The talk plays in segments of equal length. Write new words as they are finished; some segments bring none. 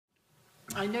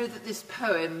I know that this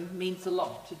poem means a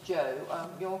lot to Jo.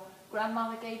 Your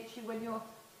grandmother gave it to you when you were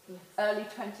early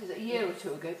 20s, a year or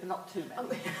two ago, but not too many.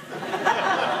 You're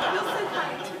so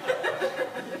kind.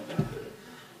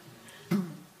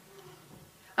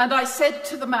 And I said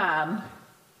to the man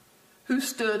who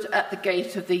stood at the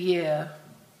gate of the year,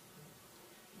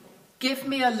 "Give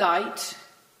me a light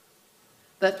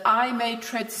that I may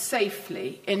tread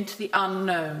safely into the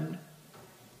unknown."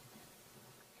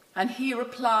 And he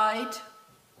replied,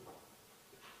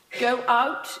 "Go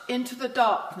out into the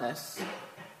darkness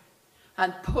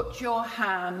and put your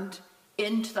hand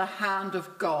into the hand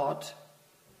of God.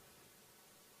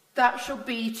 That shall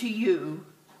be to you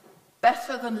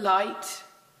better than light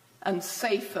and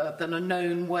safer than a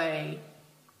known way."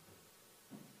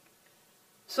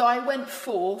 So I went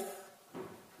forth,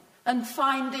 and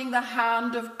finding the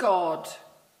hand of God,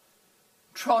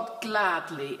 trod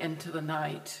gladly into the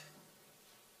night.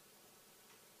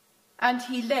 And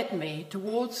he led me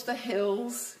towards the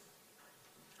hills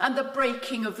and the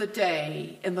breaking of the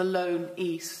day in the lone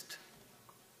east.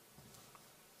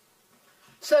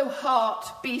 So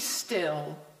heart, be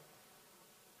still.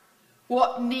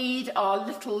 What need our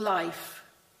little life,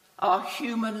 our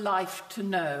human life, to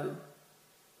know,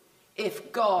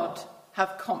 if God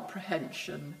have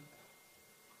comprehension?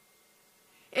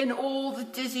 In all the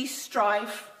dizzy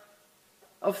strife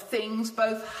of things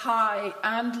both high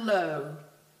and low,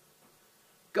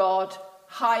 God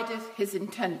hideth his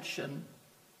intention.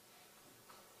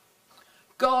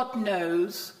 God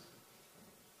knows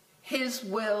his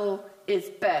will is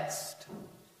best.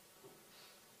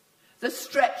 The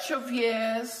stretch of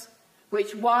years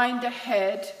which wind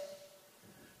ahead,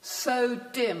 so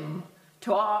dim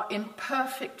to our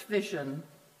imperfect vision,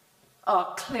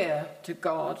 are clear to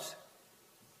God.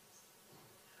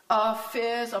 Our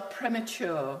fears are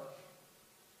premature.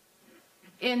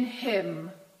 In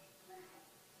him,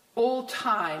 all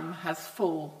time has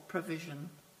full provision.